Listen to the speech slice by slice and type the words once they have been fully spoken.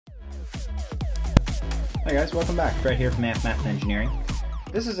Hi guys, welcome back. Fred here from Math and Engineering.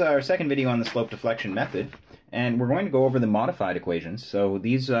 This is our second video on the slope deflection method, and we're going to go over the modified equations. So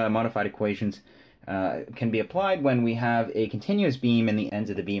these modified equations can be applied when we have a continuous beam and the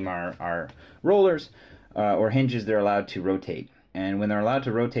ends of the beam are rollers or hinges they're allowed to rotate. And when they're allowed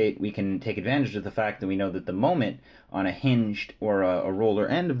to rotate, we can take advantage of the fact that we know that the moment on a hinged or a roller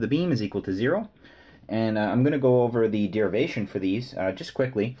end of the beam is equal to 0. And I'm going to go over the derivation for these just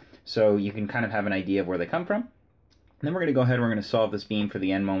quickly, so you can kind of have an idea of where they come from. And then we're going to go ahead and we're going to solve this beam for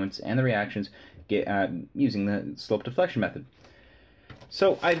the end moments and the reactions using the slope deflection method.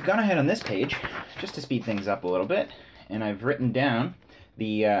 So I've gone ahead on this page, just to speed things up a little bit, and I've written down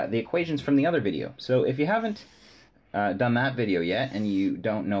the equations from the other video. So if you haven't done that video yet, and you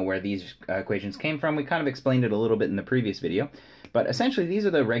don't know where these equations came from, we kind of explained it a little bit in the previous video. But essentially, these are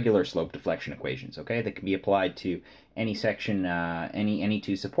the regular slope deflection equations, okay? That can be applied to any section, any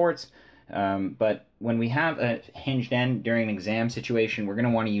two supports. But when we have a hinged end during an exam situation, we're going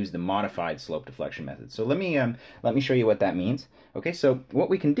to want to use the modified slope deflection method. So let me show you what that means. Okay, so what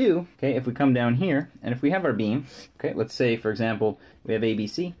we can do, okay, if we come down here, and if we have our beam, okay, let's say, for example, we have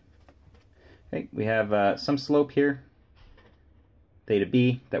ABC. Okay, we have some slope here, theta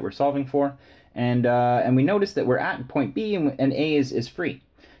b, that we're solving for. And we notice that we're at point B and A is free.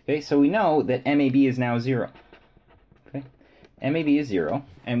 Okay, so we know that MAB is now 0. Okay, MAB is 0,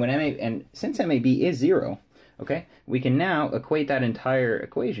 and since MAB is 0, okay, we can now equate that entire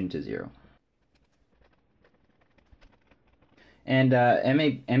equation to 0. And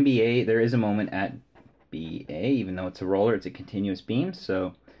MBA, there is a moment at BA, even though it's a roller, it's a continuous beam,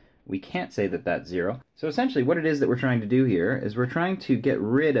 so we can't say that that's 0. So essentially, what it is that we're trying to do here is we're trying to get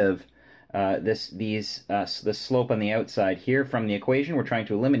rid of this slope on the outside here from the equation. We're trying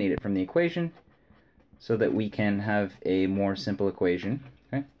to eliminate it from the equation so that we can have a more simple equation.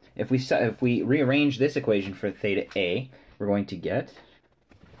 Okay? If we rearrange this equation for theta A, we're going to get,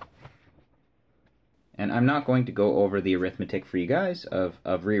 and I'm not going to go over the arithmetic for you guys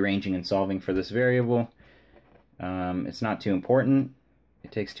of rearranging and solving for this variable. It's not too important.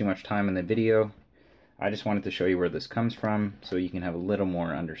 It takes too much time in the video. I just wanted to show you where this comes from so you can have a little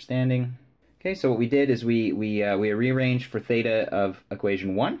more understanding. Okay, so what we did is we rearranged for theta of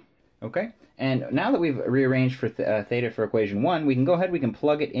equation 1. Okay, and now that we've rearranged for theta for equation 1, we can go ahead, we can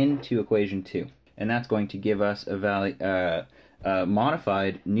plug it into equation 2. And that's going to give us a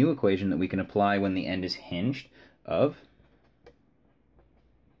modified new equation that we can apply when the end is hinged of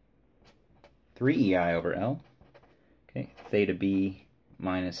 3ei over L, okay, theta b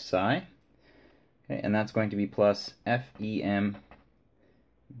minus psi. Okay, and that's going to be plus FEM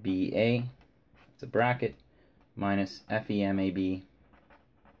BA, it's a bracket, minus FEMAB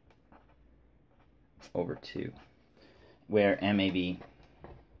over 2, where MAB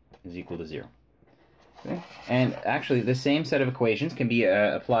is equal to 0. Okay? And actually, the same set of equations can be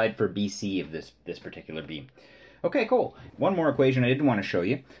applied for BC of this particular beam. Okay, cool. One more equation I did want to show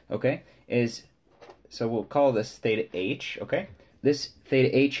you, okay, is, so we'll call this theta H, okay? This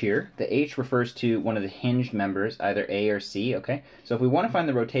theta H here, the H refers to one of the hinged members, either A or C, okay? So if we want to find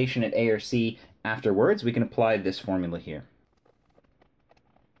the rotation at A or C afterwards, we can apply this formula here,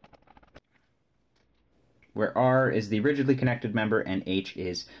 where R is the rigidly connected member and H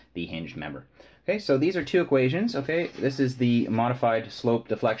is the hinged member. Okay, so these are two equations, okay? This is the modified slope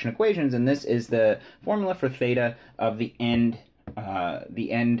deflection equations, and this is the formula for theta of the end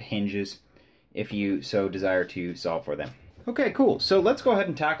hinges, if you so desire to solve for them. Okay, cool. So let's go ahead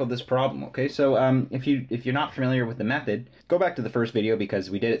and tackle this problem, okay? So if you're not familiar with the method, go back to the first video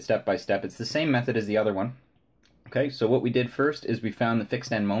because we did it step by step. It's the same method as the other one. Okay, so what we did first is we found the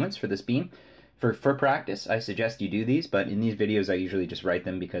fixed end moments for this beam. For practice, I suggest you do these, but in these videos I usually just write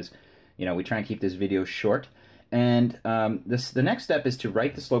them because, you know, we try and keep this video short. And the next step is to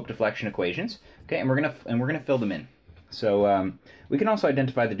write the slope deflection equations, okay? And we're gonna fill them in. So we can also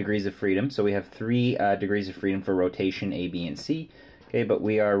identify the degrees of freedom. So we have 3 degrees of freedom for rotation A, B, and C. Okay, but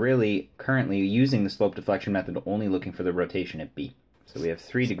we are really currently using the slope deflection method only looking for the rotation at B. So we have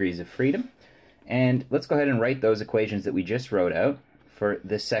 3 degrees of freedom. And let's go ahead and write those equations that we just wrote out for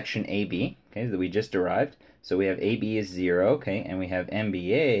this section AB, okay, that we just derived. So we have AB is 0, okay, and we have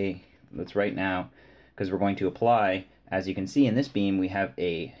MBA, let's write now, because we're going to apply, as you can see in this beam, we have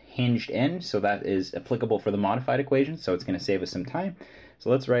a hinged end, so that is applicable for the modified equation, so it's going to save us some time. So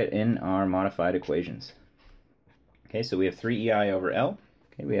let's write in our modified equations. Okay, so we have 3ei over L.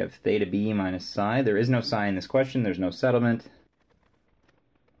 Okay, we have theta b minus psi. There is no psi in this question, there's no settlement.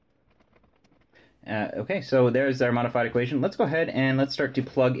 Okay, so there's our modified equation. Let's go ahead and let's start to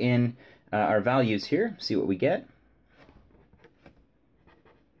plug in our values here, see what we get.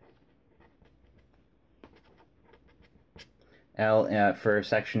 L for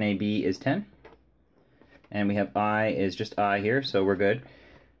section AB is 10. And we have I is just I here, so we're good.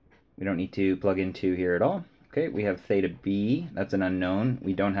 We don't need to plug in 2 here at all. Okay, we have theta B, that's an unknown.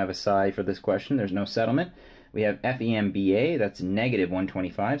 We don't have a psi for this question, there's no settlement. We have FEMBA, that's negative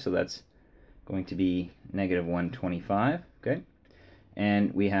 125, so that's going to be negative 125, okay?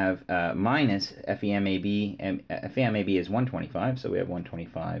 And we have minus FEMAB, and FEMAB is 125, so we have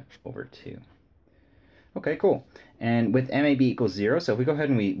 125 over 2. Okay, cool. And with MAB equals 0, so if we go ahead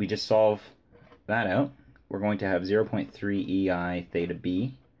and we just solve that out, we're going to have 0.3 EI theta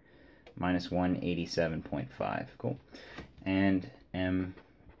B minus 187.5. Cool. And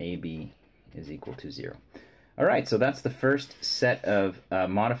MAB is equal to 0. All right, so that's the first set of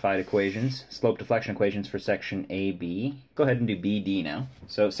modified equations, slope deflection equations for section AB. Go ahead and do BD now.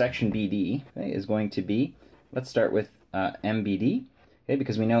 So section BD, okay, is going to be, let's start with MBD, okay,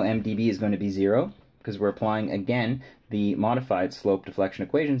 because we know MDB is going to be 0, because we're applying, again, the modified slope deflection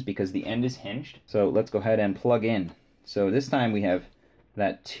equations because the end is hinged. So let's go ahead and plug in. So this time we have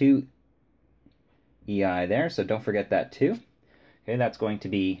that 2 EI there, so don't forget that 2. Okay, that's going to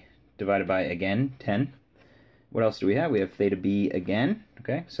be divided by, again, 10. What else do we have? We have theta B again.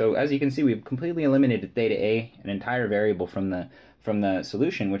 Okay, so as you can see, we've completely eliminated theta A, an entire variable from the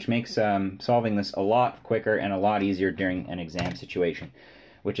solution, which makes solving this a lot quicker and a lot easier during an exam situation.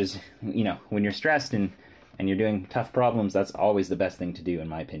 Which is, you know, when you're stressed and you're doing tough problems, that's always the best thing to do, in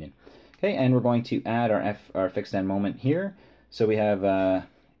my opinion. Okay, and we're going to add our fixed end moment here. So we have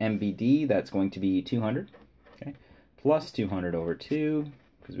MBD, that's going to be 200. Okay, plus 200 over 2,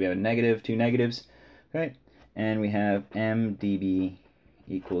 because we have a negative, 2 negatives. Okay. And we have MDB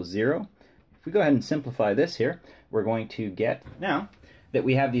equals 0. If we go ahead and simplify this here, we're going to get, now that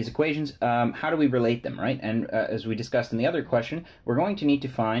we have these equations, how do we relate them, right? And as we discussed in the other question, we're going to need to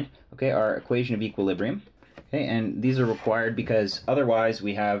find, okay, our equation of equilibrium. Okay, and these are required because otherwise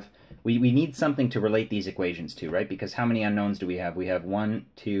we need something to relate these equations to, right? Because how many unknowns do we have? We have 1,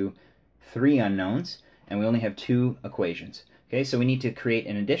 2, 3 unknowns, and we only have 2 equations. Okay, so we need to create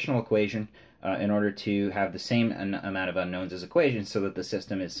an additional equation in order to have the same amount of unknowns as equations so that the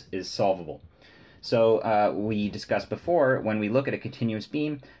system is solvable. So we discussed before, when we look at a continuous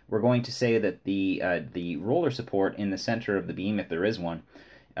beam, we're going to say that the roller support in the center of the beam, if there is one,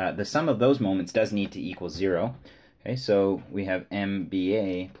 the sum of those moments does need to equal 0. Okay, so we have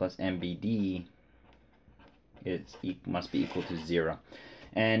MBA plus MBD must be equal to 0.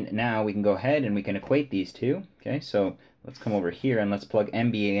 And now we can go ahead and we can equate these two. Okay, so let's come over here and let's plug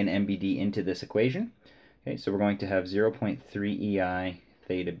MBA and MBD into this equation. Okay, so we're going to have 0.3 EI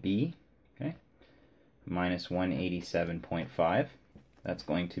theta B, okay, minus 187.5. That's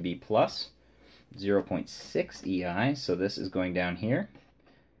going to be plus 0.6 EI, so this is going down here.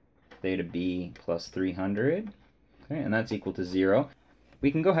 Theta B plus 300, okay, and that's equal to 0. We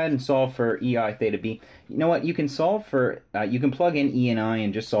can go ahead and solve for EI theta B. You know what, you can solve for, you can plug in E and I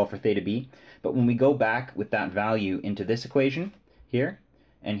and just solve for theta B, but when we go back with that value into this equation, here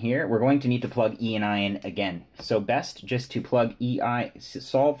and here, we're going to need to plug E and I in again. So best just to plug EI,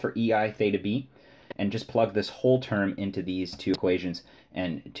 solve for EI theta B, and just plug this whole term into these two equations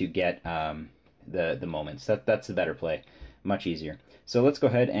and to get the moments. That's the better play, much easier. So let's go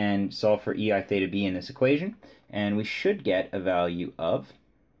ahead and solve for EI theta B in this equation, and we should get a value of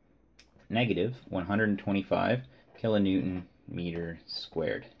negative 125 kilonewton meter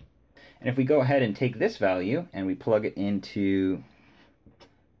squared. And if we go ahead and take this value and we plug it into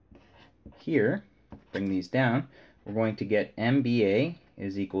here, bring these down, we're going to get MBA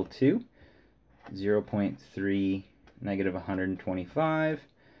is equal to 0.3 negative 125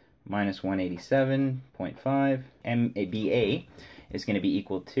 minus 187.5. MBA is going to be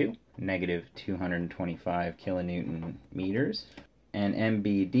equal to negative 225 kilonewton meters. And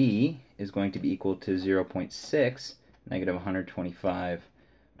MBD is going to be equal to 0.6 negative 125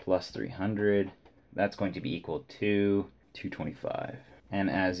 plus 300. That's going to be equal to 225. And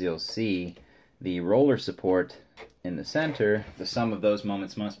as you'll see, the roller support in the center, the sum of those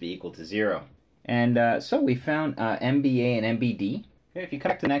moments must be equal to 0. And so we found MBA and MBD. Okay, if you come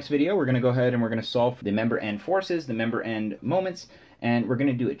back to the next video, we're going to go ahead and we're going to solve the member end forces, the member end moments, and we're going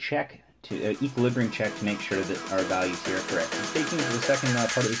to do a check, equilibrium check to make sure that our values here are correct. So stay tuned for the second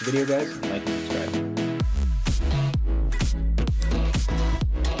part of this video, guys. Like and subscribe.